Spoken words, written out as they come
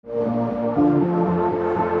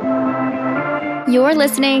You're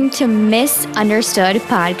listening to Misunderstood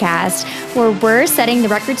Podcast, where we're setting the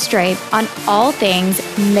record straight on all things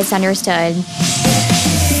misunderstood.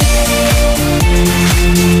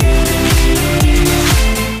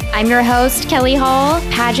 I'm your host, Kelly Hall,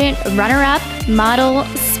 pageant runner-up, model,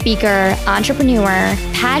 speaker, entrepreneur,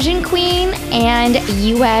 pageant queen, and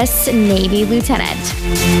U.S. Navy lieutenant.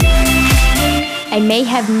 I may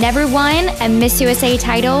have never won a Miss USA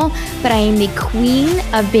title, but I am the queen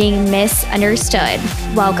of being misunderstood.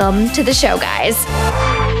 Welcome to the show, guys.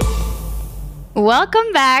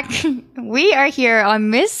 Welcome back. We are here on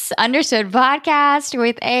Misunderstood Podcast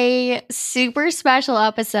with a super special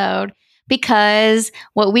episode because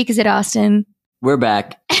what week is it, Austin? We're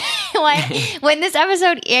back. When this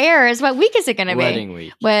episode airs, what week is it going to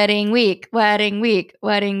be? Wedding week. Wedding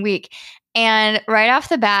week. And right off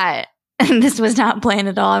the bat, this was not planned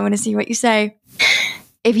at all. I want to see what you say.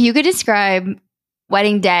 If you could describe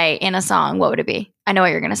wedding day in a song, what would it be? I know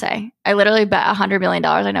what you're going to say. I literally bet $100 million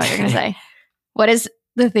I know what you're going to say. What is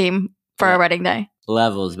the theme for our wedding day?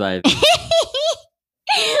 Levels by...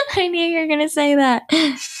 I knew you were going to say that.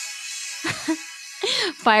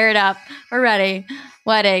 Fire it up. We're ready.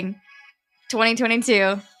 Wedding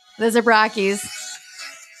 2022. The Zabrockies.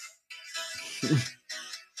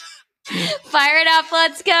 Fire it up.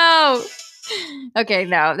 Let's go. Okay,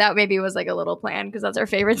 no, that maybe was like a little plan because that's our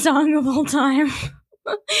favorite song of all time.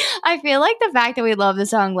 I feel like the fact that we love the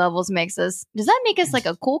song Levels does that make us like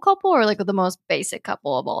a cool couple or like the most basic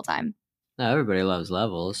couple of all time? No, everybody loves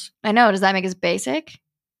Levels. I know. Does that make us basic?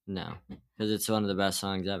 No, because it's one of the best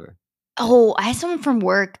songs ever. Oh, I had someone from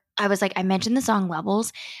work. I was like, I mentioned the song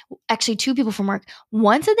Levels. Actually, two people from work.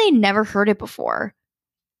 One said they never heard it before.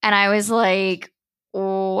 And I was like,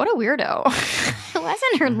 oh, what a weirdo. Who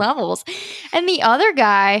hasn't heard Levels? And the other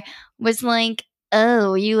guy was like,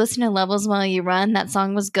 oh, you listen to Levels while you run? That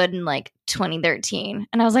song was good in like 2013.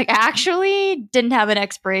 And I was like, actually, didn't have an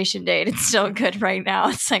expiration date. It's still good right now.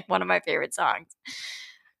 It's like one of my favorite songs.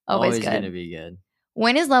 Always good. Going to be good.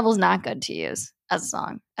 When is Levels not good to use as a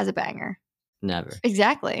song, as a banger? Never.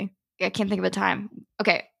 Exactly. I can't think of a time.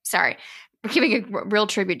 Okay, sorry. We're giving a real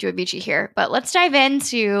tribute to Avicii here, but let's dive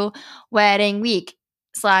into wedding week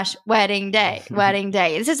 / wedding day. Wedding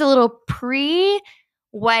day. This is a little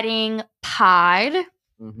pre-wedding pod,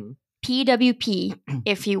 PWP,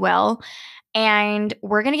 if you will. And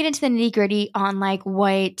we're going to get into the nitty gritty on like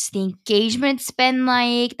what the engagement's been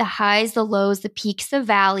like, the highs, the lows, the peaks, the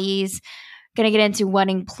valleys. Going to get into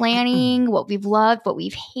wedding planning, what we've loved, what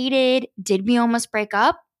we've hated. Did we almost break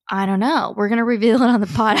up? I don't know. We're going to reveal it on the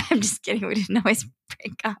pod. I'm just kidding. We didn't always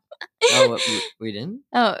break up. Oh, we didn't?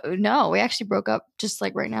 Oh, no. We actually broke up just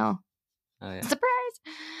like right now. Oh, yeah. Surprise.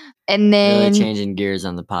 And then... Really changing gears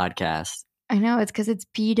on the podcast. I know. It's because it's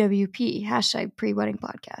PWP, hashtag pre-wedding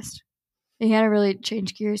podcast. You got to really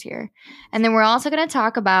change gears here. And then we're also going to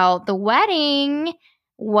talk about the wedding,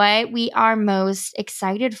 what we are most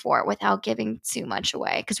excited for without giving too much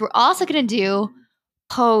away. Because we're also going to do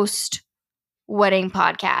post-wedding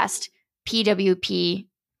podcast, PWP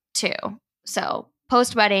 2. So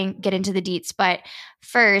post-wedding, get into the deets. But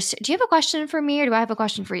first, do you have a question for me or do I have a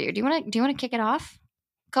question for you? Do you want to kick it off,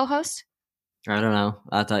 co-host? I don't know.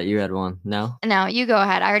 I thought you had one. No? No, you go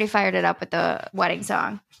ahead. I already fired it up with the wedding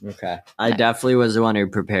song. Okay. I definitely was the one who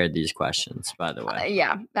prepared these questions, by the way.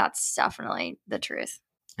 Yeah, that's definitely the truth.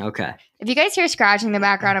 Okay. If you guys hear scratching in the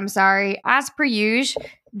background, I'm sorry. As per usual,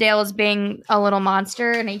 Dale is being a little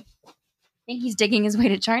monster, and I think he's digging his way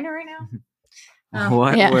to China right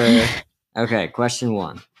now. Okay, question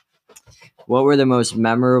 1. What were the most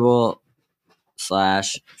memorable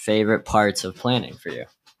 / favorite parts of planning for you?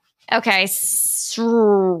 Okay, so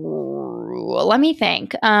let me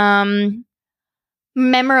think.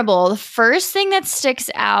 Memorable. The first thing that sticks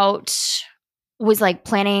out was like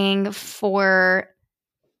planning for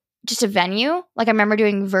just a venue. Like I remember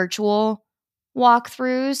doing virtual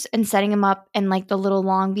walkthroughs and setting them up in like the little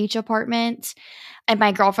Long Beach apartment. And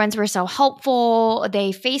my girlfriends were so helpful.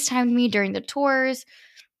 They FaceTimed me during the tours.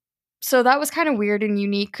 So that was kind of weird and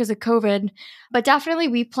unique because of COVID. But definitely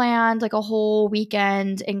we planned like a whole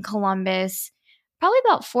weekend in Columbus. Probably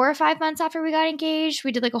about 4 or 5 months after we got engaged,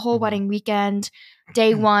 we did like a whole wedding weekend.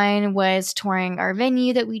 Day 1 was touring our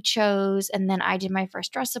venue that we chose. And then I did my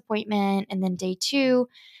first dress appointment. And then day 2,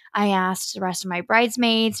 I asked the rest of my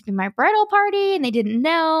bridesmaids to be my bridal party. And they didn't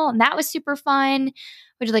know. And that was super fun.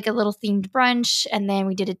 We did like a little themed brunch. And then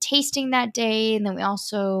we did a tasting that day. And then we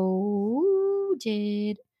also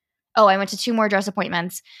did... Oh, I went to 2 more dress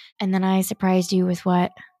appointments. And then I surprised you with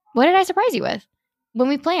what? What did I surprise you with? When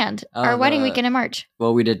we planned our wedding weekend in March.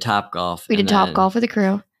 Well, we did Topgolf. We did Topgolf with the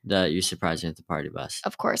crew. That you surprised me at the party bus.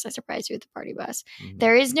 Of course, I surprised you with the party bus. Mhm.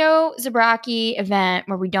 There is no Zabraki event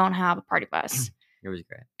where we don't have a party bus. It was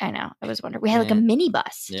great. I know. It was wonderful. We had like a Yeah. mini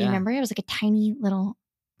bus. Do you Yeah. remember? It was like a tiny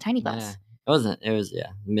Yeah. bus. It was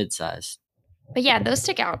mid-sized. But yeah, those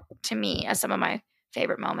stick out to me as some of my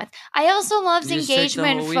favorite moments. I also loved You just took the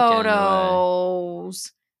engagement whole weekend away.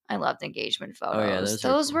 photos. I loved engagement photos. Oh,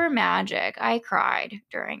 yeah, those are were magic. I cried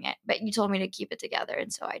during it, but you told me to keep it together,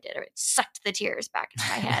 and so I did. It sucked the tears back into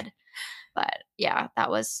my head. But yeah,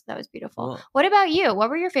 that was beautiful. Well- What about you? What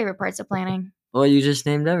were your favorite parts of planning? Well, you just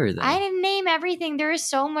named everything. I didn't name everything. There is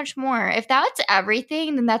so much more. If that's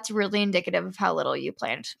everything, then that's really indicative of how little you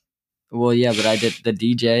planned. Well, yeah, but I did the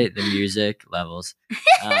DJ, the music levels.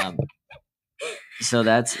 So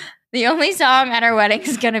that's The only song at our wedding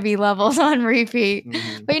is going to be Levels on repeat.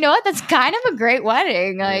 But you know what? That's kind of a great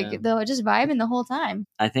wedding. Like, Yeah. they'll just vibing the whole time.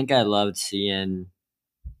 I think I loved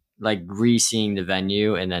re-seeing the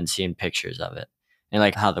venue and then seeing pictures of it and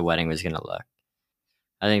like how the wedding was gonna look.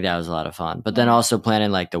 I think that was a lot of fun. But then also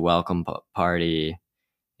planning like the welcome party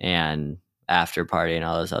and after party and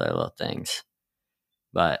all those other little things.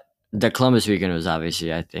 But the Columbus weekend was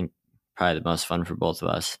obviously, I think, probably the most fun for both of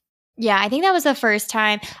us. Yeah, I think that was the first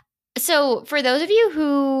time. So, for those of you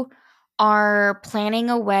who are planning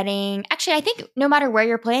a wedding, actually, I think no matter where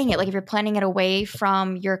you're planning it, like if you're planning it away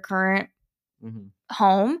from your current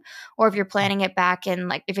home, or if you're planning it back in,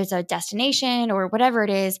 like if it's a destination or whatever it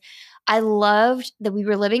is, I loved that we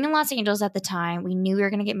were living in Los Angeles at the time. We knew we were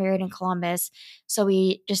going to get married in Columbus. So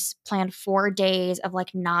we just planned 4 days of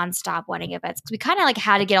like nonstop wedding events because we kind of like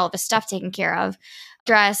had to get all the stuff taken care of.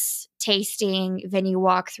 Dress, tasting, venue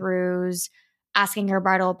walkthroughs, asking her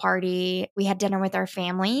bridal party. We had dinner with our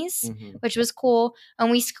families, which was cool. And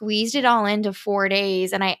we squeezed it all into 4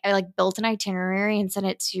 days. And I like built an itinerary and sent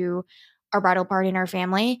it to our bridal party and our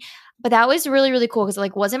family. But that was really, really cool because it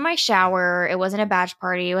like wasn't my shower. It wasn't a batch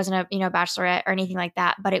party. It wasn't a, bachelorette or anything like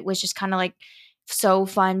that. But it was just kind of like so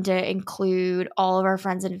fun to include all of our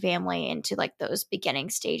friends and family into like those beginning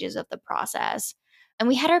stages of the process. And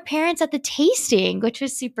we had our parents at the tasting, which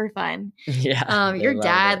was super fun. Yeah. Your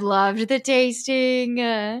dad loved the tasting.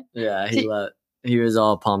 Yeah, he was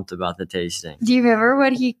all pumped about the tasting. Do you remember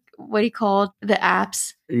what he called the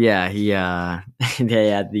apps? Yeah, they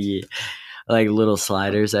had the like little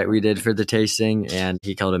sliders that we did for the tasting, and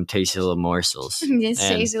he called them tasty little morsels. Yes,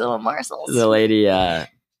 tasty little morsels. The lady,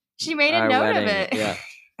 she made a note of it. Yeah,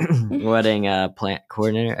 wedding plant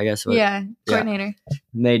coordinator, I guess. Coordinator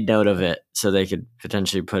made note of it so they could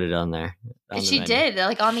potentially put it on there. She did,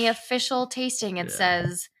 like on the official tasting. It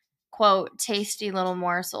says, "quote tasty little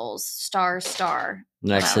morsels star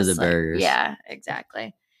next to the burgers." Yeah,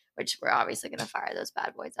 exactly. Which we're obviously going to fire those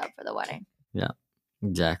bad boys up for the wedding. Yeah,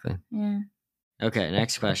 exactly. Yeah. Okay,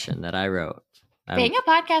 next question that I wrote. Being a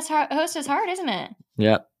podcast host is hard, isn't it?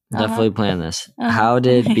 Yep, definitely plan this. How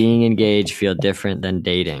did being engaged feel different than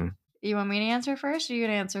dating? You want me to answer first, or you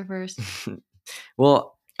going to answer first?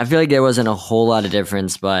 Well, I feel like there wasn't a whole lot of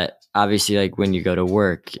difference, but obviously, like when you go to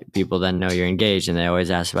work, people then know you're engaged and they always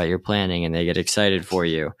ask about your planning and they get excited for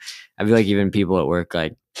you. I feel like even people at work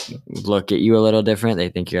like look at you a little different. They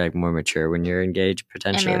think you're like more mature when you're engaged,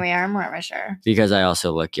 potentially. I mean, we are more mature. Because I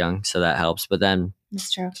also look young, so that helps. But then it's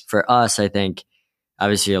true. For us, I think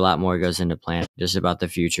obviously a lot more goes into planning, just about the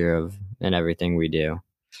future of and everything we do.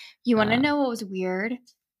 You want to know what was weird?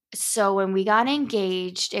 So when we got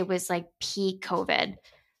engaged, it was like peak COVID.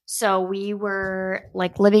 So we were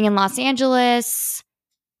like living in Los Angeles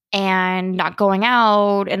and not going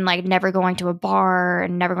out and like never going to a bar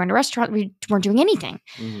and never going to a restaurant. We weren't doing anything.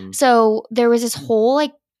 So there was this whole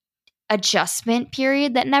like adjustment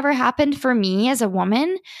period that never happened for me as a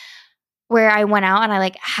woman, where I went out and I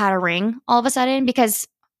like had a ring all of a sudden, because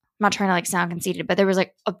I'm not trying to like sound conceited, but there was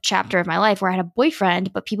like a chapter of my life where I had a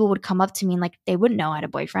boyfriend, but people would come up to me and like they wouldn't know I had a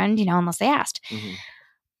boyfriend, unless they asked.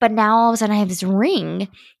 But now all of a sudden I have this ring.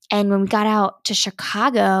 And when we got out to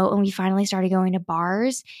Chicago and we finally started going to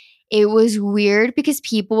bars, it was weird because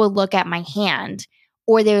people would look at my hand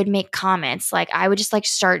or they would make comments. Like I would just like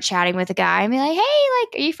start chatting with a guy and be like, hey,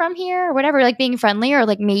 like, are you from here or whatever, like being friendly, or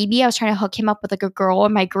like maybe I was trying to hook him up with like a girl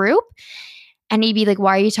in my group. And he'd be like,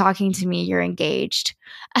 why are you talking to me? You're engaged.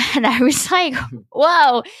 And I was like,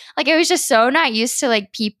 whoa. Like I was just so not used to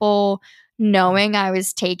like people knowing I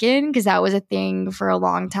was taken, because that was a thing for a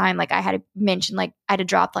long time. Like I had to mention, like I had to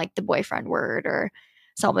drop like the boyfriend word or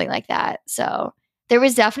something like that. So there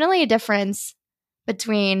was definitely a difference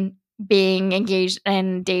between being engaged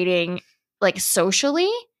and dating, like socially,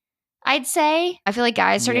 I'd say. I feel like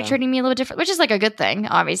guys started treating me a little different, which is like a good thing,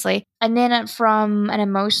 obviously. And then from an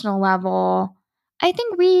emotional level, I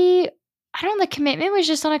think we I don't know, the commitment was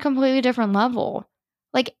just on a completely different level.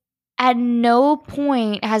 Like, at no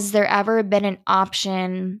point has there ever been an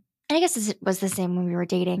option, and I guess it was the same when we were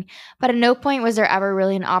dating, but at no point was there ever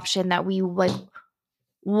really an option that we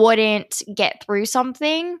wouldn't get through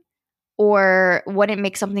something or wouldn't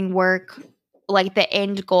make something work. Like, the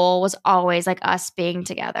end goal was always like us being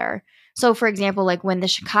together. So, for example, like when the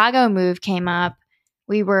Chicago move came up,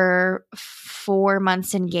 we were 4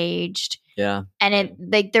 months engaged. Yeah. And it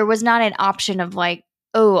like there was not an option of like,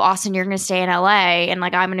 oh, Austin, you're gonna stay in LA and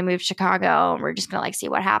like I'm gonna move to Chicago and we're just gonna like see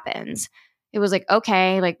what happens. It was like,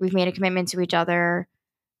 okay, like we've made a commitment to each other.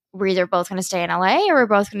 We're either both gonna stay in LA or we're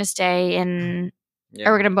both gonna stay in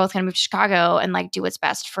or we're both gonna move to Chicago and like do what's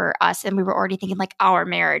best for us. And we were already thinking like our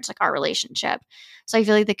marriage, like our relationship. So I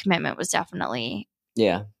feel like the commitment was definitely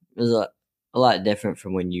Yeah. It was a lot different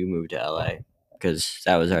from when you moved to LA because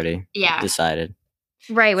that was already decided.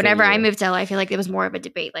 Right. Whenever I moved to LA, I feel like it was more of a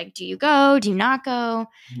debate. Like, do you go? Do you not go?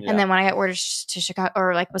 Yeah. And then when I got orders to Chicago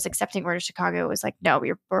or like was accepting orders to Chicago, it was like, no,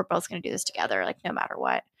 we're both going to do this together. Like, no matter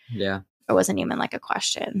what. Yeah. It wasn't even like a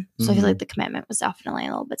question. So I feel like the commitment was definitely a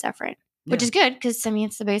little bit different, which is good because I mean,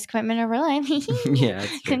 it's the base commitment of our life. Yeah.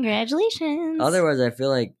 Congratulations. Otherwise, I feel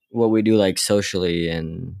like what we do like socially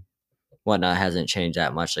and whatnot hasn't changed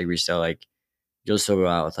that much. Like we still like, you'll still go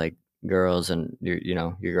out with like girls and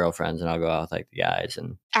your girlfriends, and I'll go out with like the guys,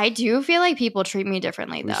 and I do feel like people treat me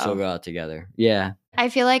differently we though. still go out together. Yeah. I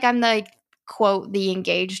feel like I'm the quote the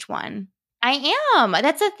engaged one. I am.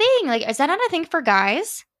 That's a thing. Like, is that not a thing for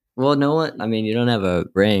guys? Well, no one. I mean, you don't have a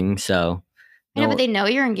ring, so. I know, but they know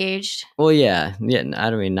you're engaged. Well, yeah.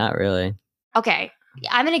 I mean, not really. Okay,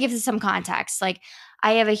 I'm gonna give this some context. Like,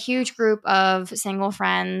 I have a huge group of single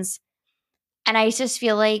friends, and I just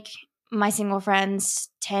feel like my single friends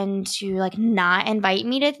tend to like not invite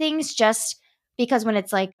me to things just because when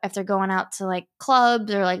it's like if they're going out to like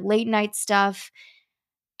clubs or like late night stuff,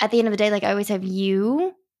 at the end of the day, like I always have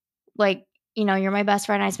you, like, you know, you're my best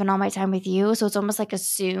friend. I spend all my time with you. So it's almost like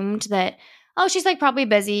assumed that, oh, she's like probably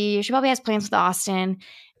busy. She probably has plans with Austin.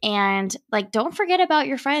 And like, don't forget about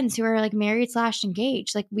your friends who are like married /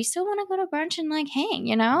 engaged. Like, we still want to go to brunch and like hang,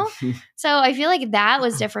 you know? So I feel like that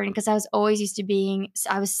was different because I was always used to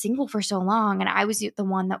I was single for so long and I was the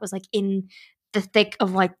one that was like in the thick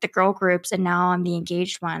of like the girl groups, and now I'm the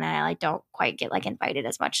engaged one and I like don't quite get like invited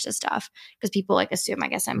as much to stuff because people like assume I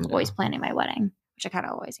guess I'm always planning my wedding, which I kind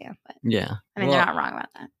of always am. But yeah, I mean, they're not wrong about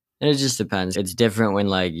that. And it just depends. It's different when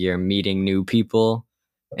like you're meeting new people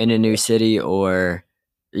in a new city, or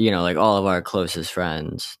like all of our closest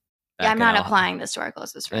friends. Yeah, I'm not applying this to our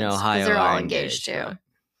closest friends because they're all engaged too.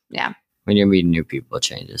 Yeah. When you're meeting new people, it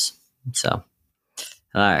changes. So, all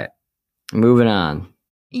right, moving on.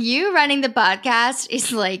 You running the podcast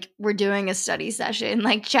is like we're doing a study session,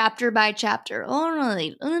 like chapter by chapter. All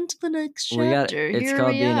right, on to the next chapter. It's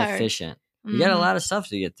called being efficient. You got a lot of stuff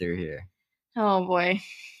to get through here. Oh boy.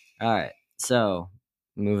 All right, so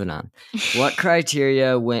moving on. What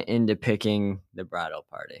criteria went into picking the bridal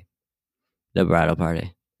party? The bridal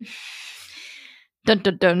party. Dun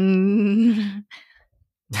dun dun.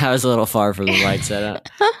 That was a little far from the light setup.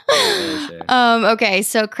 Okay,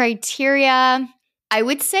 so criteria. I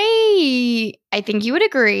would say, I think you would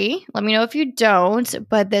agree. Let me know if you don't.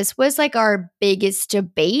 But this was like our biggest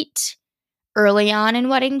debate early on in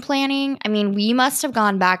wedding planning. I mean, we must have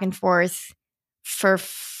gone back and forth for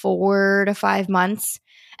 4 to 5 months.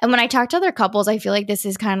 And when I talk to other couples, I feel like this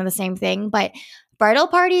is kind of the same thing. But bridal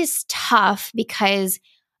party is tough because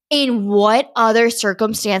in what other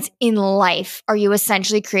circumstance in life are you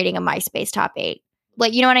essentially creating a MySpace top 8?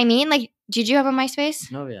 Like, you know what I mean? Like, did you have a MySpace?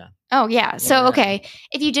 Oh, yeah. Oh, yeah. So, okay.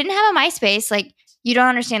 If you didn't have a MySpace, like, you don't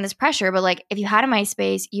understand this pressure. But, like, if you had a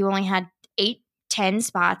MySpace, you only had 8-10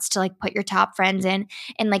 spots to, like, put your top friends in.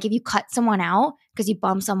 And, like, if you cut someone out because you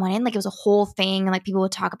bumped someone in, like, it was a whole thing. And, like, people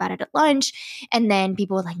would talk about it at lunch. And then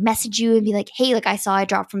people would, like, message you and be like, hey, like, I saw I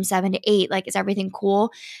dropped from 7 to 8. Like, is everything cool?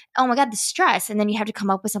 Oh, my God, the stress. And then you have to come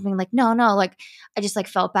up with something like, no, like, I just, like,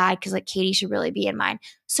 felt bad because, like, Katie should really be in mine.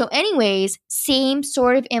 So, anyways, same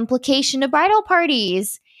sort of implication to bridal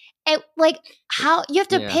parties. And like how you have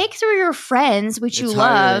to pick through your friends, which you love.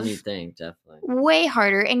 Harder than you think, definitely. Way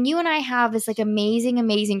harder. And you and I have this like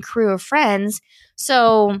amazing crew of friends.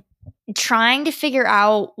 So trying to figure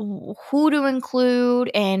out who to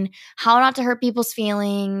include and how not to hurt people's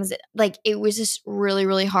feelings, like it was just really,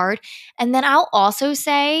 really hard. And then I'll also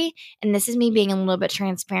say, and this is me being a little bit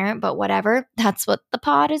transparent, but whatever, that's what the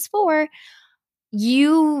pod is for.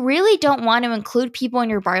 You really don't want to include people in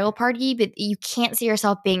your bridal party, but you can't see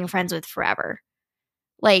yourself being friends with forever.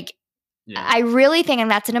 Like, I really think,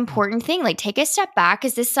 and that's an important thing, like take a step back.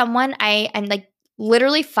 Is this someone I'm like,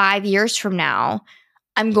 literally 5 years from now,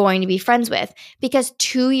 I'm going to be friends with. Because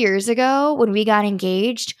 2 years ago when we got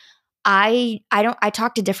engaged, I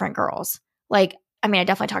talked to different girls. Like, I mean, I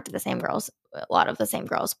definitely talked to the same girls, a lot of the same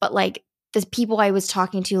girls, but like the people I was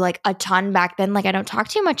talking to like a ton back then, like I don't talk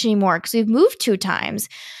too much anymore because we've moved 2 times.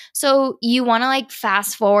 So you want to like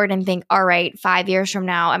fast forward and think, all right, 5 years from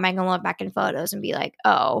now, am I going to look back in photos and be like,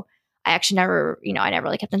 oh, I actually never, I never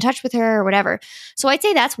really kept in touch with her or whatever. So I'd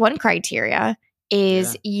say that's one criteria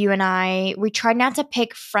is you and I, we try not to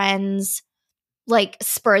pick friends like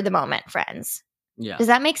spur of the moment friends. Yeah. Does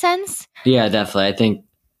that make sense? Yeah, definitely. I think,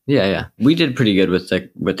 yeah. We did pretty good with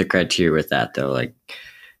the criteria with that though. like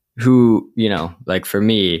who, like for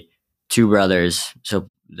me, 2 brothers. So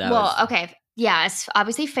that was, okay. Yes.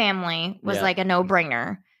 Obviously family was like a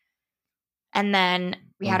no-brainer. And then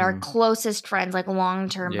we had our closest friends, like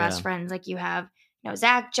long-term best friends. Like you have,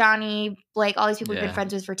 Zach, Johnny, Blake, all these people we've been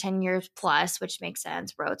friends with for 10 years plus, which makes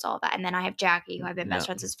sense. Rhodes, all that. And then I have Jackie, who I've been best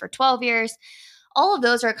friends with for 12 years. All of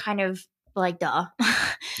those are kind of like, duh.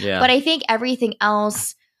 But I think everything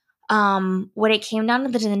else, when it came down to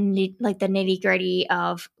the nitty gritty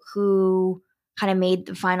of who kind of made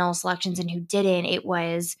the final selections and who didn't, it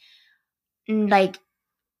was like,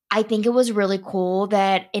 I think it was really cool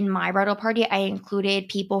that in my bridal party, I included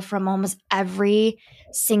people from almost every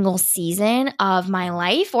single season of my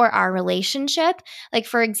life or our relationship. Like,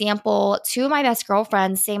 for example, 2 of my best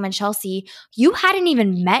girlfriends, Sam and Chelsea, you hadn't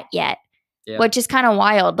even met yet, which is kind of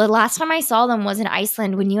wild. The last time I saw them was in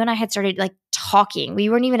Iceland when you and I had started like talking. We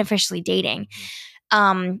weren't even officially dating.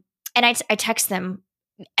 And I text them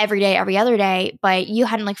every day, every other day, but you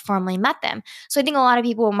hadn't like formally met them. So I think a lot of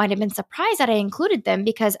people might have been surprised that I included them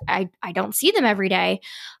because I don't see them every day.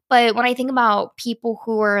 But when I think about people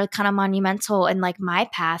who were kind of monumental in like my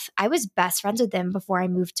path, I was best friends with them before I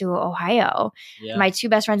moved to Ohio. My 2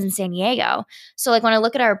 best friends in San Diego. So like when I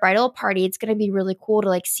look at our bridal party, it's going to be really cool to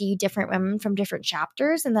like see different women from different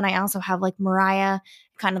chapters. And then I also have like Mariah,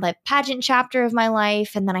 kind of like pageant chapter of my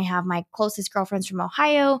life. And then I have my closest girlfriends from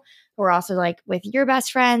Ohio who are also like with your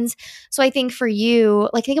best friends. So I think for you,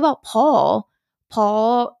 like think about Paul.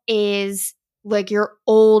 Paul is like your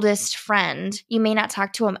oldest friend. You may not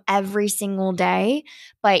talk to him every single day,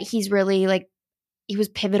 but he's really like, he was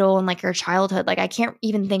pivotal in like your childhood. Like I can't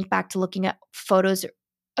even think back to looking at photos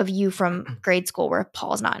of you from grade school where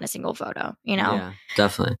Paul's not in a single photo, Yeah,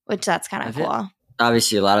 definitely. Which that's kind of cool.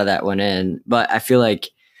 Obviously a lot of that went in, but I feel like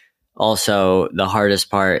also the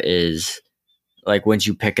hardest part is like once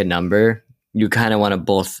you pick a number, you kind of want to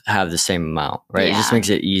both have the same amount, right? It just makes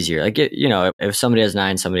it easier. Like, if somebody has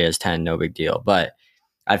 9, somebody has 10, no big deal. But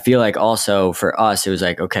I feel like also for us, it was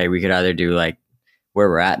like, okay, we could either do like where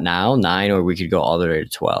we're at now, 9, or we could go all the way to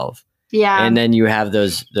 12. Yeah. And then you have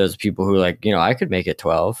those people who like, I could make it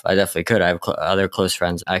 12. I definitely could. I have other close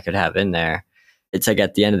friends I could have in there. It's like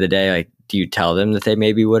at the end of the day, like, do you tell them that they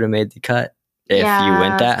maybe would have made the cut if you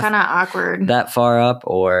went that kind of awkward, that far up,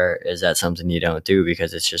 or is that something you don't do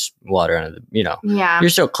because it's just water under the, you're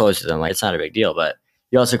so close to them, like it's not a big deal, but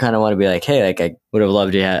you also kind of want to be like, hey, like I would have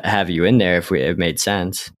loved to have you in there if it made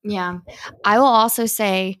sense. Yeah. I will also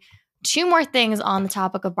say 2 more things on the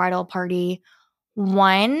topic of bridal party.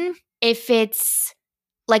 One, if it's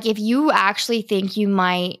like, if you actually think you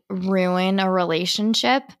might ruin a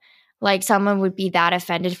relationship, like someone would be that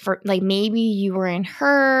offended for like maybe you were in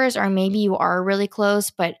hers or maybe you are really close,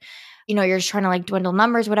 but you're just trying to like dwindle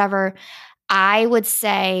numbers, whatever. I would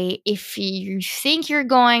say if you think you're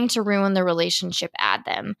going to ruin the relationship, add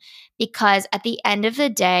them, because at the end of the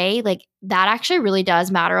day, like that actually really does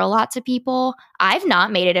matter a lot to people. I've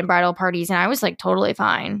not made it in bridal parties and I was like totally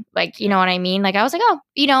fine. Like, you know what I mean? Like I was like, oh,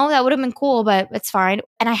 that would have been cool, but it's fine.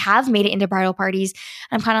 And I have made it into bridal parties.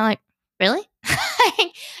 I'm kind of like, really?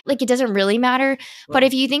 Like it doesn't really matter. But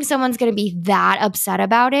if you think someone's going to be that upset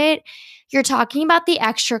about it, you're talking about the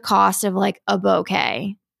extra cost of like a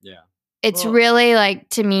bouquet. Yeah. It's really like,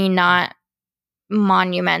 to me, not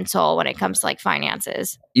monumental when it comes to like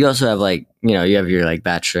finances. You also have like, you have your like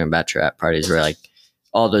bachelor and bachelorette parties where like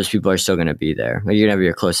all those people are still going to be there. Like you're going to have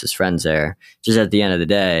your closest friends there. Just at the end of the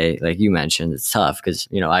day, like you mentioned, it's tough because,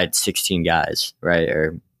 I had 16 guys, right?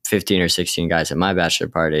 Or 15 or 16 guys at my bachelor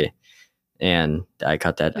party. And I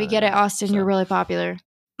cut that down. We get it, Austin. So. You're really popular.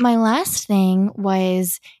 My last thing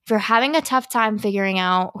was, if you're having a tough time figuring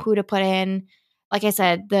out who to put in, like I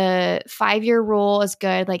said, the 5-year rule is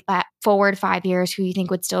good. Like that forward 5 years, who you think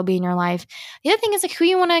would still be in your life. The other thing is like who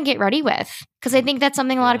you want to get ready with. Because I think that's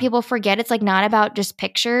something a lot of people forget. It's like not about just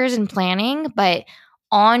pictures and planning, but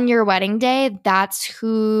on your wedding day, that's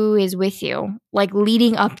who is with you, like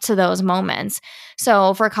leading up to those moments.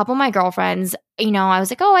 So for a couple of my girlfriends, I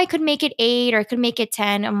was like, oh, I could make it 8 or I could make it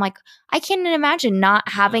 10. I'm like, I can't imagine not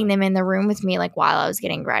having them in the room with me, like while I was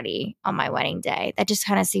getting ready on my wedding day. That just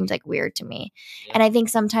kind of seems like weird to me. Yeah. And I think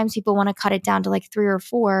sometimes people want to cut it down to like 3 or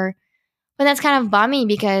 4. But that's kind of bummy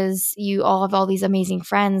because you all have all these amazing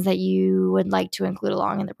friends that you would like to include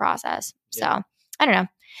along in the process. Yeah. So I don't know.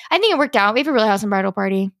 I think it worked out. We have a really awesome bridal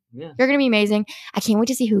party. Yeah. You're going to be amazing. I can't wait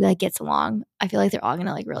to see who like gets along. I feel like they're all going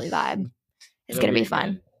to like really vibe. It's going to be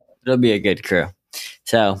fun. It'll be a good crew.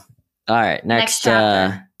 So, all right. Next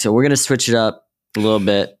so we're going to switch it up a little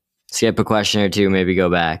bit. Skip a question or two, maybe go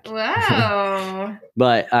back. Whoa.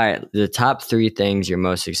 But all right. The top 3 things you're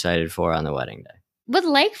most excited for on the wedding day. Would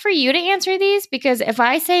like for you to answer these because if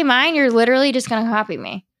I say mine, you're literally just going to copy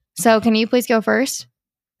me. So can you please go first?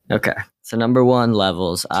 Okay. So number 1,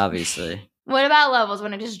 levels, obviously. What about levels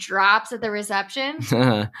when it just drops at the reception?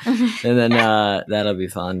 And then that'll be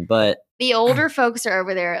fun. But the older folks are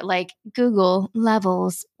over there like, Google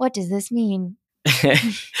levels. What does this mean?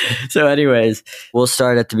 So anyways, we'll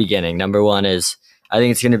start at the beginning. Number 1 is I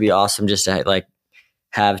think it's going to be awesome just to like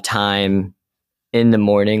have time in the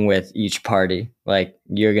morning with each party. Like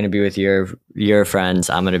you're going to be with your friends.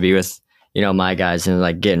 I'm going to be with, my guys and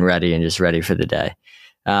like getting ready and just ready for the day.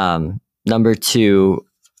 Number 2,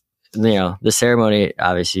 the ceremony,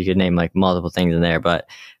 obviously you could name like multiple things in there, but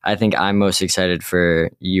I think I'm most excited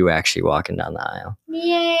for you actually walking down the aisle.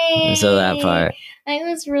 Yay. And so that part. I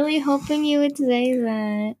was really hoping you would say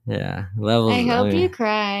that. Yeah. Levels. I hope you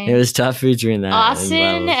cry. It was tough between that.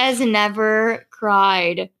 Austin has never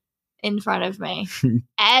cried in front of me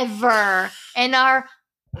ever in our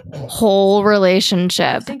whole relationship.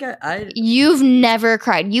 I think you've never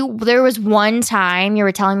cried. There was one time you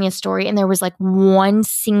were telling me a story and there was like one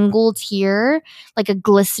single tear, like a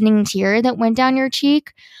glistening tear that went down your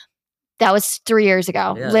cheek. That was 3 years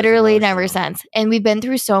ago. Yeah, literally never since. And we've been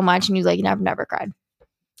through so much and you like never cried.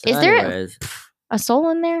 So is there a soul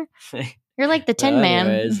in there? You're like the Tin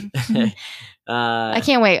Man. I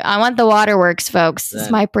can't wait. I want the waterworks, folks. That's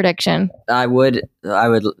my prediction. I would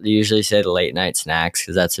usually say the late night snacks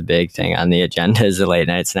because that's a big thing on the agenda is the late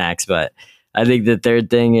night snacks. But I think the third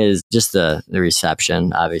thing is just the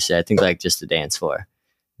reception. Obviously, I think like just the dance floor,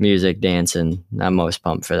 music, dancing. I'm most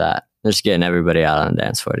pumped for that. Just getting everybody out on the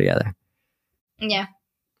dance floor together. Yeah,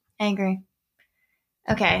 I agree.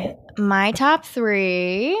 Okay, my top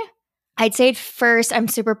 3. I'd say first, I'm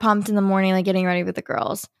super pumped in the morning, like getting ready with the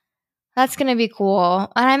girls. That's going to be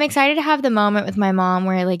cool. And I'm excited to have the moment with my mom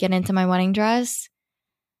where I like get into my wedding dress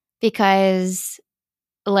because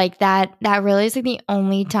like that really is like the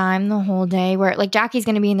only time the whole day where like Jackie's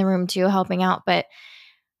going to be in the room too helping out, but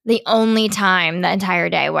the only time the entire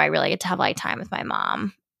day where I really get to have like time with my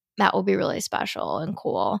mom. That will be really special and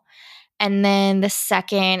cool. And then the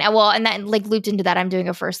second, and that like looped into that, I'm doing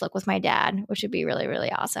a first look with my dad, which would be really,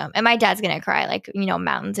 really awesome. And my dad's going to cry like,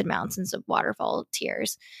 mountains and mountains of waterfall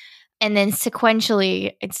tears. And then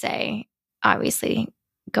sequentially, I'd say, obviously,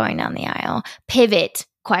 going down the aisle. Pivot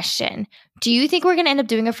question. Do you think we're going to end up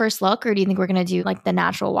doing a first look or do you think we're going to do like the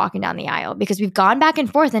natural walking down the aisle? Because we've gone back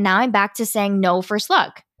and forth and now I'm back to saying no first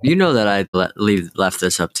look. You know that I left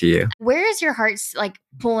this up to you. Where is your heart like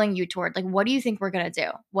pulling you toward? Like, what do you think we're going to do?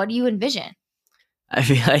 What do you envision? I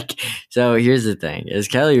feel like, so here's the thing, is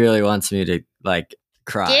Kelly really wants me to like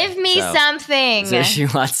cry. Give me something. So she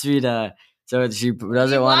wants me to, so she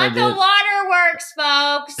doesn't want to do. The waterworks,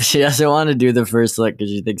 folks. She doesn't want to do the first look because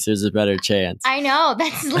she thinks there's a better chance. I know.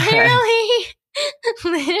 That's literally.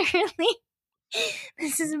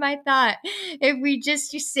 This is my thought. If we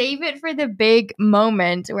just save it for the big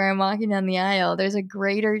moment where I'm walking down the aisle, there's a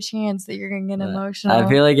greater chance that you're going to get emotional. I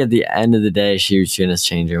feel like at the end of the day, she's going to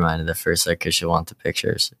change her mind in the first look because she'll want the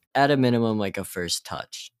pictures. At a minimum, like a first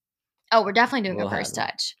touch. Oh, we're definitely doing a first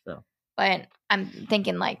touch. So. But I'm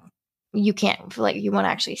thinking like you can't, like you won't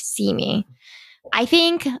actually see me. I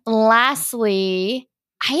think lastly,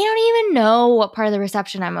 I don't even know what part of the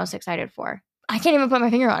reception I'm most excited for. I can't even put my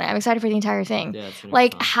finger on it. I'm excited for the entire thing. Yeah,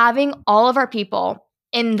 like having all of our people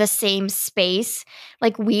in the same space.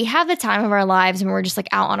 Like we have the time of our lives and we're just like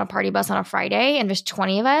out on a party bus on a Friday and there's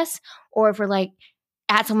 20 of us. Or if we're like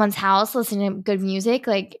at someone's house listening to good music,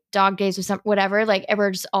 like dog days or something, whatever, like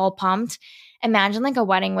we're just all pumped. Imagine like a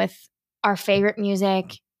wedding with our favorite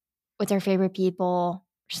music, with our favorite people,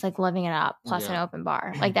 just like living it up, plus an open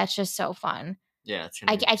bar. Like that's just so fun. Yeah.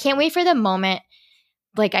 I can't wait for the moment.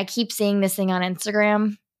 Like I keep seeing this thing on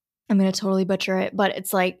Instagram. I'm going to totally butcher it, but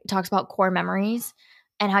it's like, it talks about core memories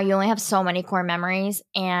and how you only have so many core memories.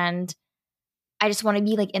 And I just want to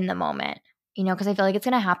be like in the moment. because I feel like it's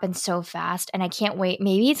going to happen so fast and I can't wait.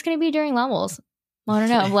 Maybe it's going to be during Levels. I don't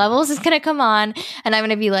know. Levels is going to come on and I'm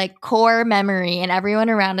going to be like core memory and everyone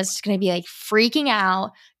around us is going to be like freaking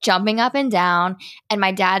out, jumping up and down. And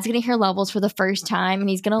my dad's going to hear Levels for the first time and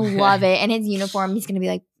he's going to love it. And his uniform, he's going to be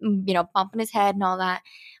like, bumping his head and all that.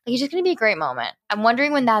 Like, it's just going to be a great moment. I'm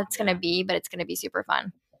wondering when that's going to be, but it's going to be super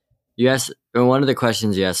fun. You asked, one of the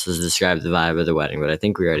questions you asked was describe the vibe of the wedding, but I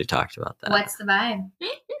think we already talked about that. What's the vibe?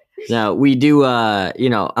 Now, we do,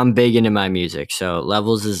 I'm big into my music, so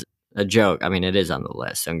Levels is a joke. I mean, it is on the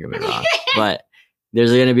list, don't get me wrong. But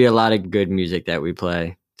there's going to be a lot of good music that we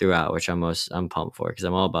play throughout, which I'm pumped for because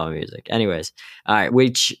I'm all about music. Anyways, all right,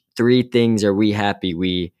 which 3 things are we happy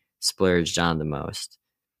we splurged on the most?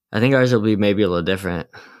 I think ours will be maybe a little different.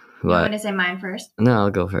 You want to say mine first? No,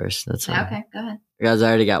 I'll go first. That's fine. Okay, go ahead. Guys, I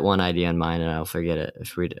already got one idea in mind, and I'll forget it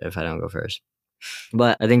if I don't go first.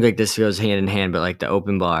 But I think like this goes hand in hand. But like the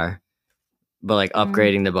open bar, but like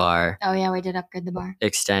upgrading the bar. Oh yeah, we did upgrade the bar.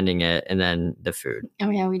 Extending it, and then the food.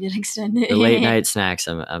 Oh yeah, we did extend it. The late night snacks.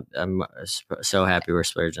 I'm so happy we're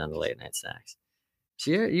splurging on the late night snacks.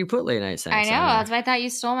 So you put late night snacks. I know. That's why I thought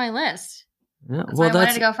you stole my list. Yeah, that's why I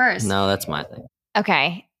wanted to go first. No, that's my thing.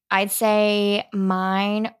 Okay. I'd say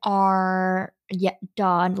mine are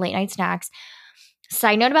late night snacks.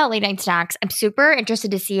 Side note about late night snacks, I'm super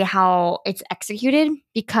interested to see how it's executed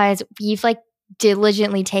because we've like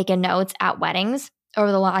diligently taken notes at weddings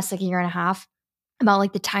over the last like year and a half about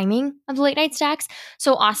like the timing of the late night snacks.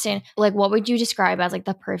 So Austin, like what would you describe as like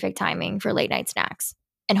the perfect timing for late night snacks?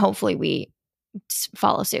 And hopefully we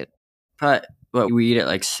follow suit. But we eat at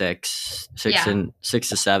like 6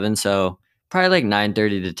 to 7, so probably like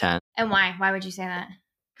 9:30 to 10. And why? Why would you say that?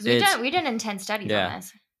 Because we did intense studies on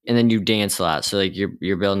this. And then you dance a lot, so like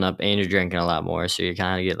you're building up and you're drinking a lot more, so you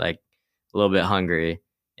kind of get like a little bit hungry.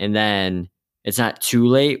 And then it's not too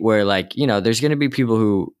late where like there's gonna be people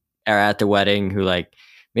who are at the wedding who like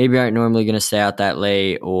maybe aren't normally gonna stay out that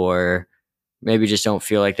late, or maybe just don't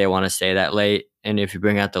feel like they want to stay that late. And if you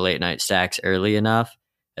bring out the late night stacks early enough,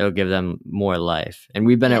 it'll give them more life. And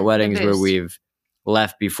we've been at weddings where we've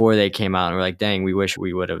left before they came out and we're like, dang, we wish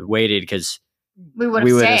we would have waited because we would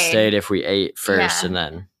have stayed if we ate first and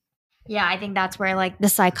then. Yeah, I think that's where like the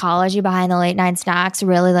psychology behind the late night snacks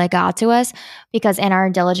really like got to us, because in our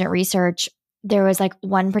diligent research, there was like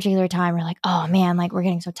one particular time we're like, oh man, like we're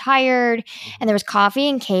getting so tired, and there was coffee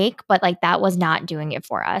and cake, but like that was not doing it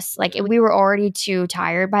for us. Like we were already too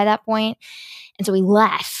tired by that point. And so we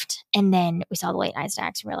left, and then we saw the late night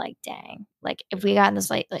snacks, and we were like, dang, like if we got in this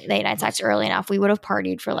late night snacks early enough, we would have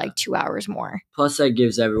partied for like 2 hours more. Plus that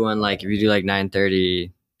gives everyone, like if you do like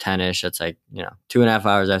 9:30, 10ish, that's like 2.5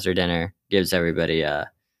 hours after dinner, gives everybody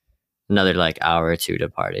another like hour or two to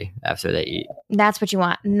party after they eat. That's what you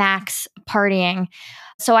want, max partying.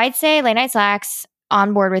 So I'd say late night snacks,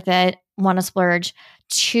 on board with it, want to splurge.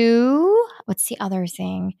 2, what's the other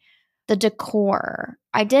thing? The decor.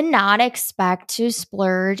 I did not expect to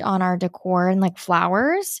splurge on our decor and like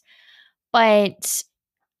flowers, but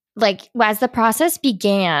like as the process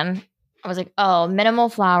began, I was like, oh, minimal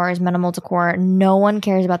flowers, minimal decor. No one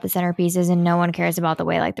cares about the centerpieces and no one cares about the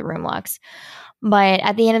way like the room looks. But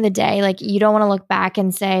at the end of the day, like you don't want to look back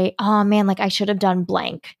and say, oh man, like I should have done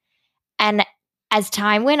blank. And as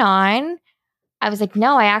time went on, I was like,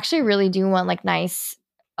 no, I actually really do want like nice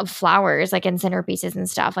flowers, like in centerpieces and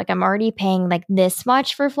stuff. Like I'm already paying like this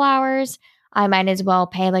much for flowers. I might as well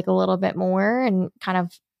pay like a little bit more and kind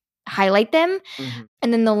of highlight them. Mm-hmm.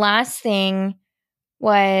 And then the last thing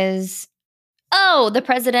was, the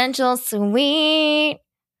presidential suite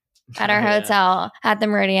at our hotel at the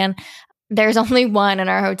Meridian. There's only one in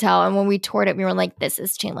our hotel. And when we toured it, we were like, this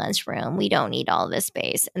is too much room. We don't need all this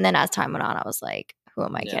space. And then as time went on, I was like, who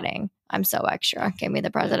am I kidding? I'm so extra. Give me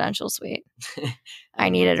the presidential suite. I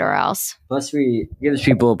need it or else. Plus, we gives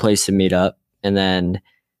people a place to meet up. And then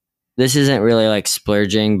this isn't really like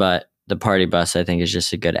splurging, but the party bus, I think, is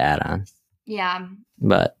just a good add-on. Yeah.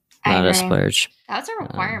 But not a splurge. That's a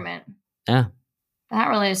requirement. Yeah. Not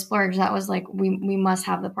really a splurge. That was like, we must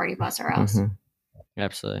have the party bus or else. Mm-hmm.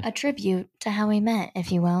 Absolutely. A tribute to how we met,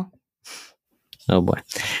 if you will. Oh, boy.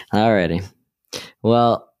 Alrighty.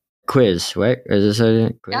 Well, quiz, right? Is this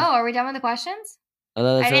a quiz? No, are we done with the questions?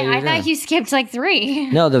 I thought you skipped like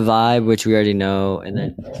 3. No, the vibe, which we already know. And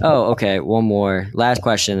then, okay, one more. Last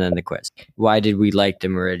question, then the quiz. Why did we like the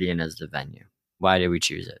Meridian as the venue? Why did we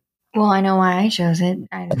choose it? Well, I know why I chose it.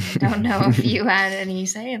 I don't know if you had any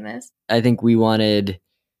say in this. I think we wanted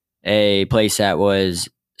a place that was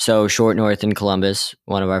so short north in Columbus,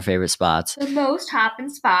 one of our favorite spots. The most hopping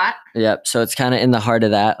spot. Yep. So it's kind of in the heart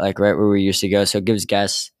of that, like right where we used to go. So it gives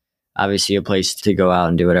guests obviously a place to go out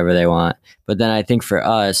and do whatever they want. But then I think for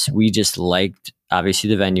us, we just liked obviously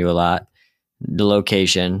the venue a lot, the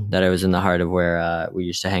location that it was in the heart of where we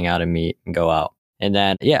used to hang out and meet and go out. And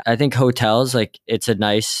then, yeah, I think hotels, like it's a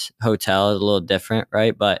nice hotel, it's a little different,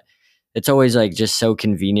 right? But it's always like just so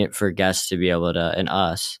convenient for guests to be able to, and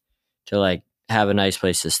us to like have a nice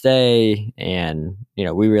place to stay. And, you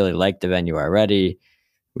know, we really like the venue already.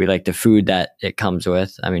 We like the food that it comes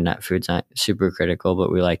with. I mean, that food's not super critical,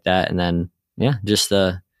 but we like that. And then, yeah, just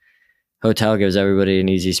the hotel gives everybody an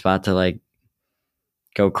easy spot to like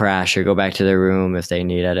go crash or go back to their room if they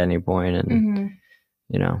need at any point. And,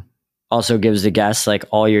 you know, also gives the guests, like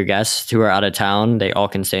all your guests who are out of town, they all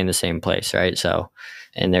can stay in the same place, right? So,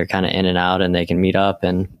 and they're kind of in and out and they can meet up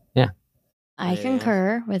and yeah. I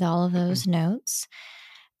concur with all of those notes.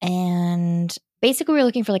 And basically we're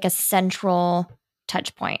looking for like a central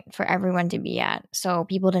touch point for everyone to be at. So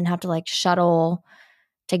people didn't have to like shuttle,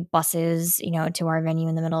 take buses, you know, to our venue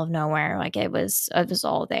in the middle of nowhere. Like it was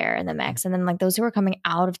all there in the mix. And then like those who were coming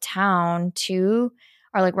out of town too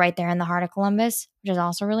are like right there in the heart of Columbus, which is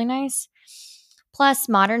also really nice. Plus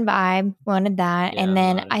modern vibe, wanted that. Yeah, and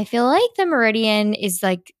then modern. I feel like the Meridian is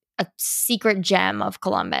like a secret gem of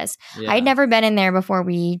Columbus. Yeah. I'd never been in there before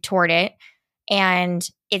we toured it. And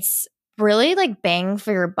it's really like bang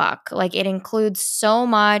for your buck. Like it includes so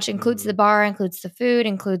much, includes the bar, includes the food,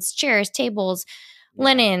 includes chairs, tables,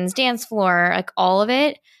 linens, dance floor, like all of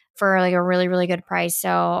it for like a really, really good price.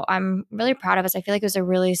 So I'm really proud of us. I feel like it was a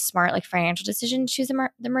really smart like financial decision to choose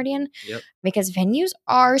the Meridian because venues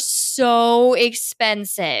are so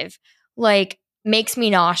expensive. Like makes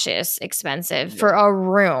me nauseous expensive for a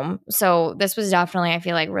room. So this was definitely, I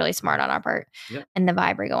feel like, really smart on our part and the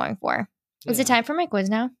vibe we're going for. Is it time for my quiz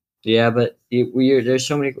now? Yeah, but there's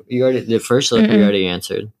so many. You already the first look we already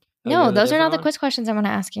answered. No, those are not the quiz questions I'm going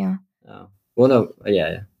to ask you. Oh, well, no,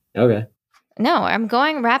 yeah, okay. No, I'm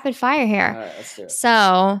going rapid fire here. All right, let's do it.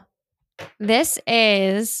 So this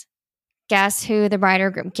is guess who the bride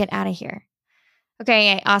or groom. Get out of here.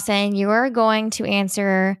 Okay, Austin, you are going to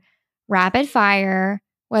answer rapid fire,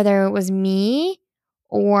 whether it was me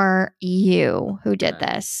or you who did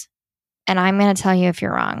this, and I'm going to tell you if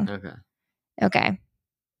you're wrong. Okay.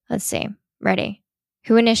 Let's see. Ready?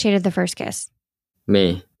 Who initiated the first kiss?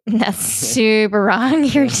 Me. That's super wrong.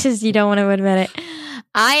 You don't want to admit it.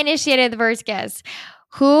 I initiated the first kiss.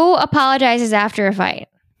 Who apologizes after a fight?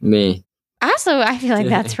 Me. Also, I feel like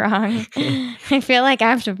that's wrong. I feel like I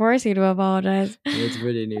have to force you to apologize. It's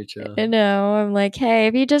pretty neutral. No, I'm like, hey,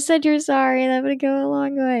 if you just said you're sorry, that would go a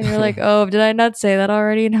long way. And you're like, oh, did I not say that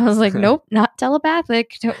already? And I was like, nope, not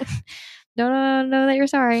telepathic. Don't know that you're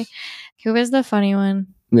sorry. Who is the funny one?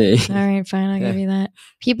 Me. All right, fine. I'll give you that.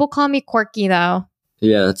 People call me quirky, though.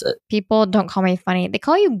 Yeah, that's it. People don't call me funny. They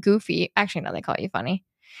call you goofy. Actually, no, they call you funny.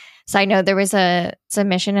 Side note, there was a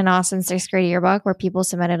submission in Austin's 6th grade yearbook where people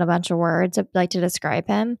submitted a bunch of words like to describe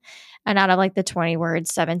him. And out of like the 20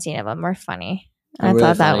 words, 17 of them were funny. And I'm I really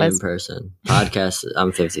thought that funny was in person. Podcast,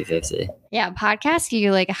 I'm 50-50. Yeah, podcast,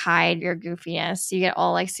 you like hide your goofiness. You get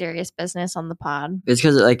all like serious business on the pod. It's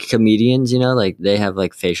because like comedians, you know, like they have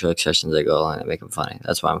like facial expressions that go along that make them funny.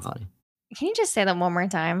 That's why I'm funny. Can you just say that one more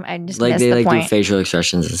time? I just like missed they the like point. do facial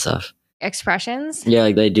expressions and stuff. Expressions? Yeah,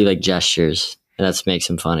 like they do like gestures, and that makes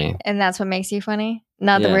them funny. And that's what makes you funny?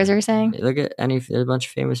 Not the words you're saying? Look at there's a bunch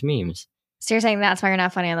of famous memes. So you're saying that's why you're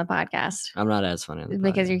not funny on the podcast? I'm not as funny on the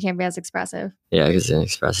because podcast. You can't be as expressive. Yeah, because it's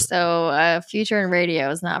inexpressive. So future in radio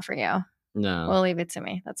is not for you. No. We'll leave it to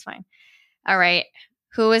me. That's fine. All right.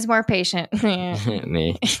 Who is more patient?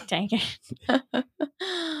 Me. Dang it.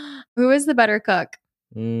 Who is the better cook?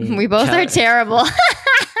 We both Kelly. are terrible.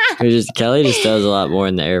 Kelly just does a lot more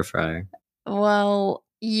in the air fryer. Well,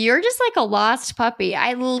 you're just like a lost puppy.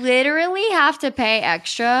 I literally have to pay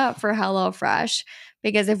extra for HelloFresh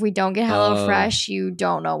because if we don't get HelloFresh, you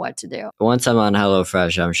don't know what to do. Once I'm on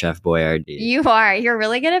HelloFresh, I'm Chef Boyardee. You are. You're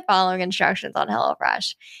really good at following instructions on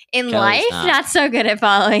HelloFresh. In Kelly's life, not so good at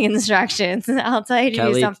following instructions. I'll tell you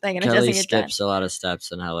to do something and Kelly it doesn't get done. skips a lot of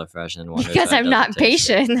steps in HelloFresh and wonders because why it I'm not doesn't taste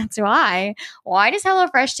good. patient. That's why. Why does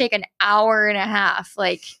HelloFresh take an hour and a half?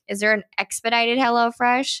 Like, is there an expedited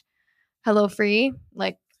HelloFresh? Hello Free?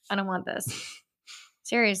 Like, I don't want this.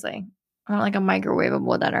 Seriously. I want like a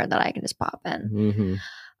microwavable dinner that I can just pop in. Mm-hmm.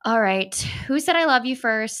 All right. Who said I love you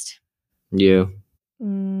first? You.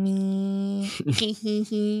 Me.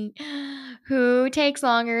 Who takes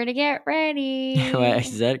longer to get ready? Why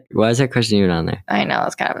is that question even on there? I know,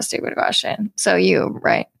 it's kind of a stupid question. So you,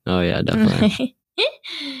 right? Oh yeah, definitely.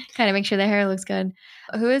 Kind of make sure the hair looks good.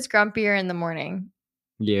 Who is grumpier in the morning?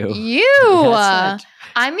 You. You.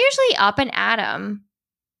 I'm usually up and at 'em.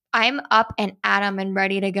 I'm up and at 'em and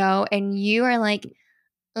ready to go, and you are like,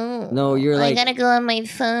 oh No, you're I like- gotta go on my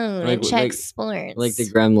phone like- and check like- sports. Like the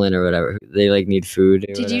gremlin or whatever. They like need food. Or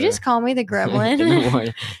Did you whatever. just call me the In the gremlin?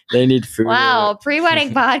 morning. They need food. or Wow,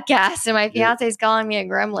 pre-wedding podcast, and my Yeah. fiance's calling me a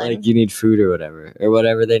gremlin. like you need food or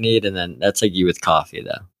whatever they need, and then that's like you with coffee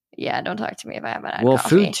though. Yeah, don't talk to me if I haven't had Well,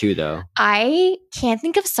 coffee. food too though. I can't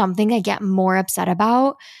think of something I get more upset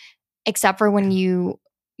about, except for when you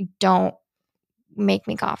don't make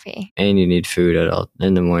me coffee. And you need food at all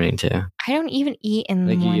in the morning too. I don't even eat in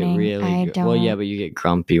the Like you morning. get really I don't. well, yeah, but you get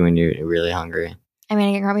grumpy when you're really hungry. I mean,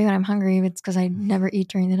 I get grumpy when I'm hungry. It's because I never eat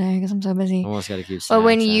during the day because I'm so busy. Almost got to keep. But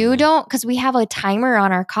when snacks you on. don't, because we have a timer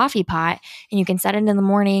on our coffee pot and you can set it in the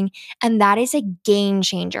morning, and that is a game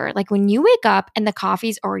changer. Like when you wake up and the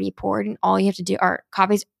coffee's already poured and all you have to do, or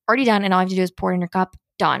coffee's already done and all you have to do is pour it in your cup,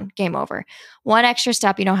 done, game over. One extra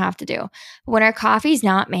step you don't have to do. But when our coffee's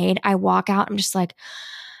not made, I walk out, I'm just like,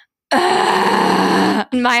 "Ugh."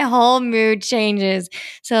 My whole mood changes.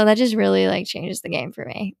 So that just really like changes the game for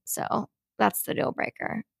me. So that's the deal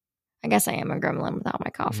breaker. I guess I am a gremlin without my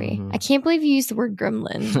coffee. Mhm. I can't believe you used the word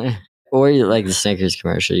gremlin. or you like the Snickers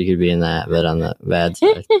commercial. You could be in that, but on the bad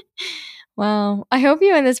side. Well, I hope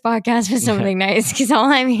you end this podcast with something nice because all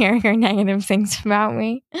I'm hearing are negative things about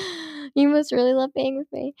me. You must really love being with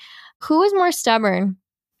me. Who is more stubborn?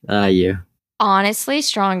 You. Honestly,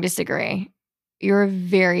 strong disagree. You're a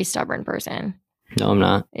very stubborn person. No, I'm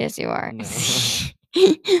not. Yes, you are. No.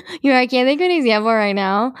 I can't think of an example right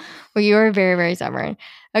now, but you are very, very stubborn.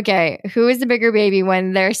 Okay, who is the bigger baby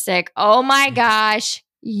when they're sick? Oh my gosh,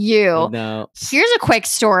 you. No. Here's a quick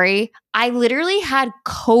story. I literally had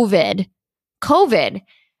COVID,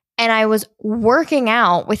 and I was working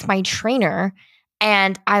out with my trainer,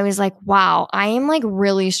 and I was like, wow, I am like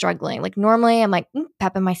really struggling. Like normally I'm like,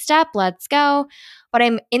 pep in my step, let's go. But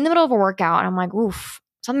I'm in the middle of a workout and I'm like, oof,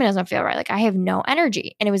 something doesn't feel right. Like I have no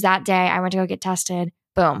energy. And it was that day I went to go get tested.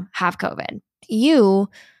 Boom, have COVID. You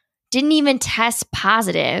didn't even test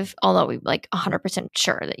positive, although we like 100%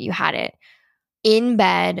 sure that you had it. In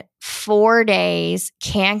bed, 4 days,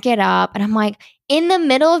 can't get up. And I'm like, in the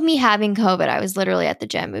middle of me having COVID, I was literally at the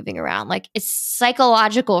gym moving around. Like it's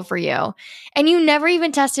psychological for you. And you never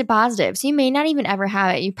even tested positive. So you may not even ever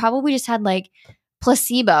have it. You probably just had like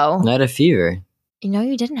placebo. Not a fever. You know,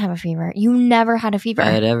 you didn't have a fever. You never had a fever. I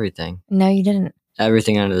had everything. No, you didn't.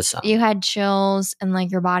 Everything under the sun. You had chills and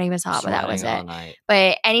like your body was hot, but that was Sweating all it. night.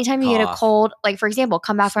 But anytime you get a Cough. cold, like for example,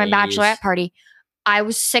 come back from a Sneeze. bachelorette party, I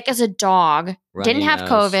was sick as a dog, Runny didn't have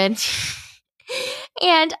nose. COVID,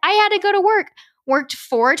 and I had to go to work. Worked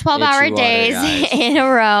 4 12-hour Itchy water, days guys. in a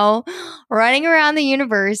row, running around the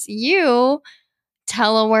universe. You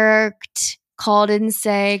teleworked, called in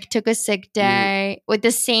sick, took a sick day with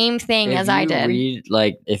the same thing If as I you did. read,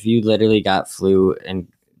 like, if you literally got flu and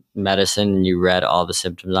medicine and you read all the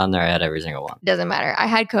symptoms on there, I had every single one. Doesn't matter. I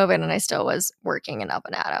had COVID and I still was working and up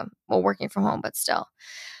and at 'em. Well, working from home, but still.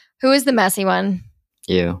 Who is the messy one?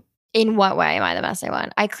 You. In what way am I the messy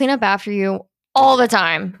one? I clean up after you all the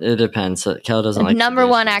time. It depends. So, Kel doesn't like Number the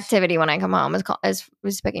one dishes. activity when I come home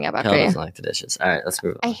is picking up after Kel you. doesn't like the dishes. All right, let's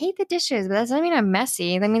move I on. hate the dishes, but that doesn't mean I'm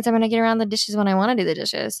messy. That means I'm going to get around the dishes when I want to do the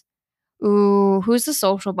dishes. Ooh, who's the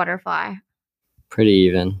social butterfly? Pretty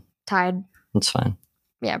even. Tied. It's fine.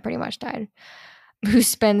 Yeah, pretty much tied. Who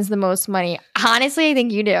spends the most money? Honestly, I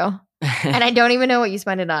think you do. And I don't even know what you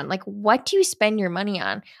spend it on. Like, what do you spend your money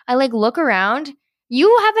on? I like look around.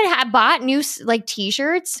 You haven't bought new like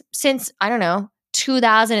t-shirts since, I don't know,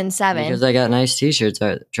 2007. Because I got nice t-shirts,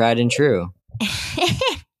 tried and true.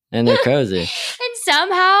 And they're cozy. And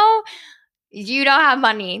somehow you don't have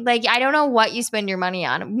money. Like, I don't know what you spend your money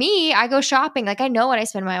on. Me, I go shopping. Like, I know what I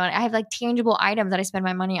spend my money. I have like tangible items that I spend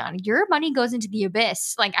my money on. Your money goes into the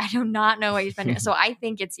abyss. Like, I do not know what you spend. So I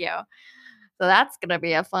think it's you. So that's going to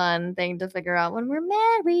be a fun thing to figure out when we're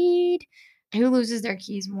married. Who loses their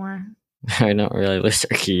keys more? I don't really list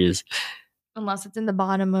our keys. Unless it's in the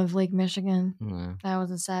bottom of Lake Michigan. No. That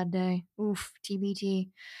was a sad day. Oof, TBT.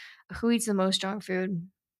 Who eats the most junk food?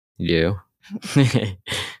 You.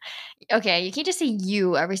 Okay, you can't just say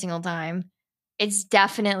you every single time. It's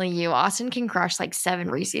definitely you. Austin can crush like 7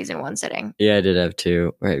 Reese's in one sitting. Yeah, I did have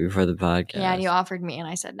 2 right before the podcast. Yeah, and you offered me and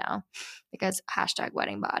I said no because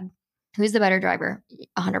 #wedding bod. Who's the better driver?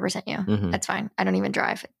 100% you. Mhm. That's fine. I don't even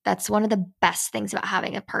drive. That's one of the best things about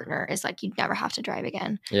having a partner is like you never have to drive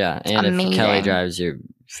again. Yeah, It's and amazing. if Kelly drives, you're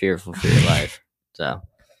fearful for your life. So,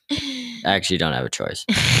 actually, you don't have a choice.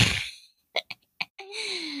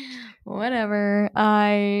 Whatever.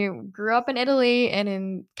 I grew up in Italy and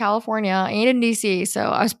in California and in DC, so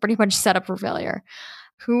I was pretty much set up for failure.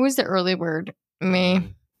 Who was the early bird?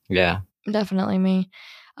 Me. Yeah. Definitely me.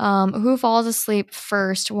 Who falls asleep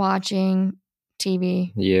first watching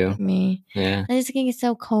TV? You. Me. Yeah. I just think it's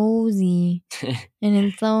so cozy. And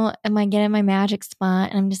it's so, I get in my magic spot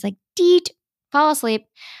and I'm just like, deet, fall asleep.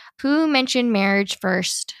 Who mentioned marriage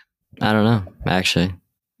first? I don't know, actually.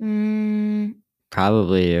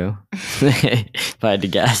 Probably you. If I had to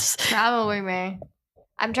guess. Probably me.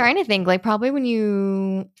 I'm trying to think, like probably when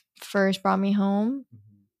you first brought me home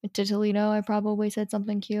to Toledo, I probably said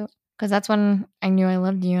something cute. Because that's when I knew I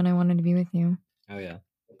loved you and I wanted to be with you. Oh, yeah.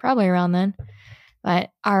 Probably around then. But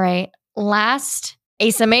all right, last, a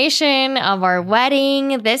summation of our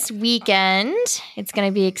wedding this weekend. It's going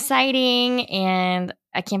to be exciting. And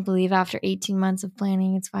I can't believe after 18 months of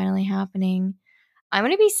planning, it's finally happening. I'm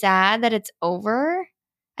going to be sad that it's over.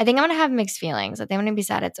 I think I'm going to have mixed feelings. I think I'm going to be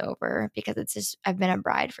sad it's over because it's just, I've been a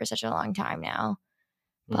bride for such a long time now.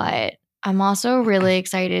 But I'm also really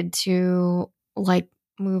excited to like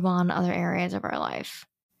move on to other areas of our life.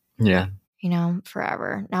 Yeah.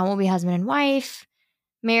 Forever. Now we'll be husband and wife,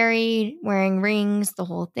 married, wearing rings, the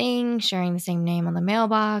whole thing, sharing the same name on the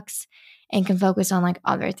mailbox, and can focus on like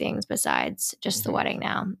other things besides just the wedding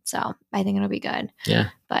now. So I think it'll be good. Yeah.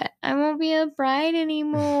 But I won't be a bride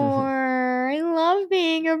anymore. I love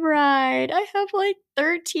being a bride. I have like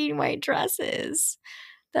 13 white dresses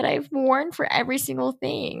that I've worn for every single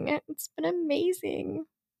thing. It's been amazing.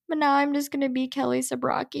 But now I'm just going to be Kelly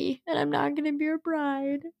Sabrocki, and I'm not going to be a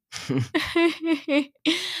bride.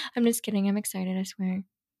 I'm just kidding. I'm excited, I swear.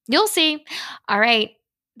 You'll see. All right.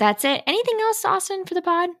 That's it. Anything else, Austin, for the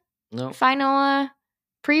pod? Nope. Final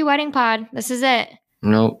pre-wedding pod. This is it.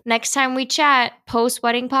 Nope. Next time we chat,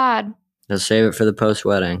 post-wedding pod. Let's save it for the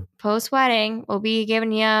post-wedding. Post-wedding. We'll be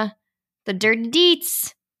giving you the dirty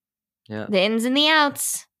deets. Yeah. The ins and the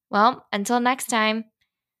outs. Well, until next time,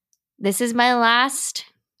 this is my last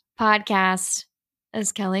podcast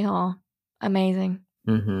as Kelly Hall. Amazing.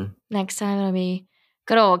 Next time it'll be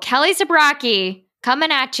good old Kelly Sabrocki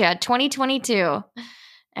coming at you 2022. All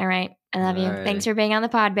right. I love you. Alrighty. Thanks for being on the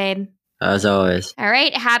pod, babe. As always. All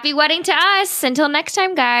right. Happy wedding to us. Until next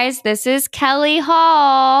time, guys, this is Kelly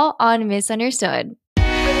Hall on Misunderstood.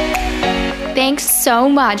 Thanks so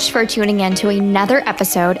much for tuning in to another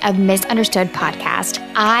episode of Misunderstood Podcast.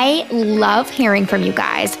 I love hearing from you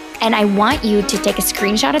guys, and I want you to take a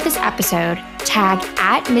screenshot of this episode, tag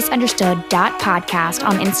at misunderstood.podcast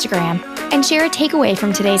on Instagram, and share a takeaway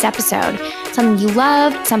from today's episode. Something you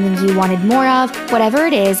loved, something you wanted more of, whatever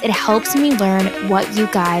it is, it helps me learn what you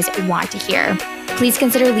guys want to hear. Please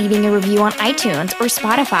consider leaving a review on iTunes or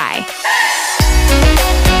Spotify.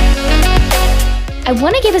 I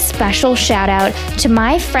want to give a special shout out to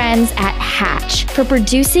my friends at Hatch for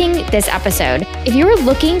producing this episode. If you are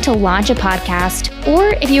looking to launch a podcast, or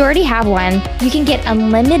if you already have one, you can get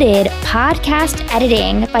unlimited podcast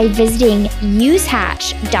editing by visiting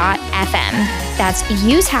usehatch.fm. That's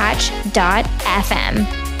usehatch.fm.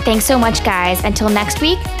 Thanks so much, guys. Until next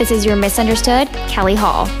week, this is your Misunderstood, Kelly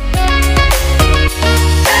Hall.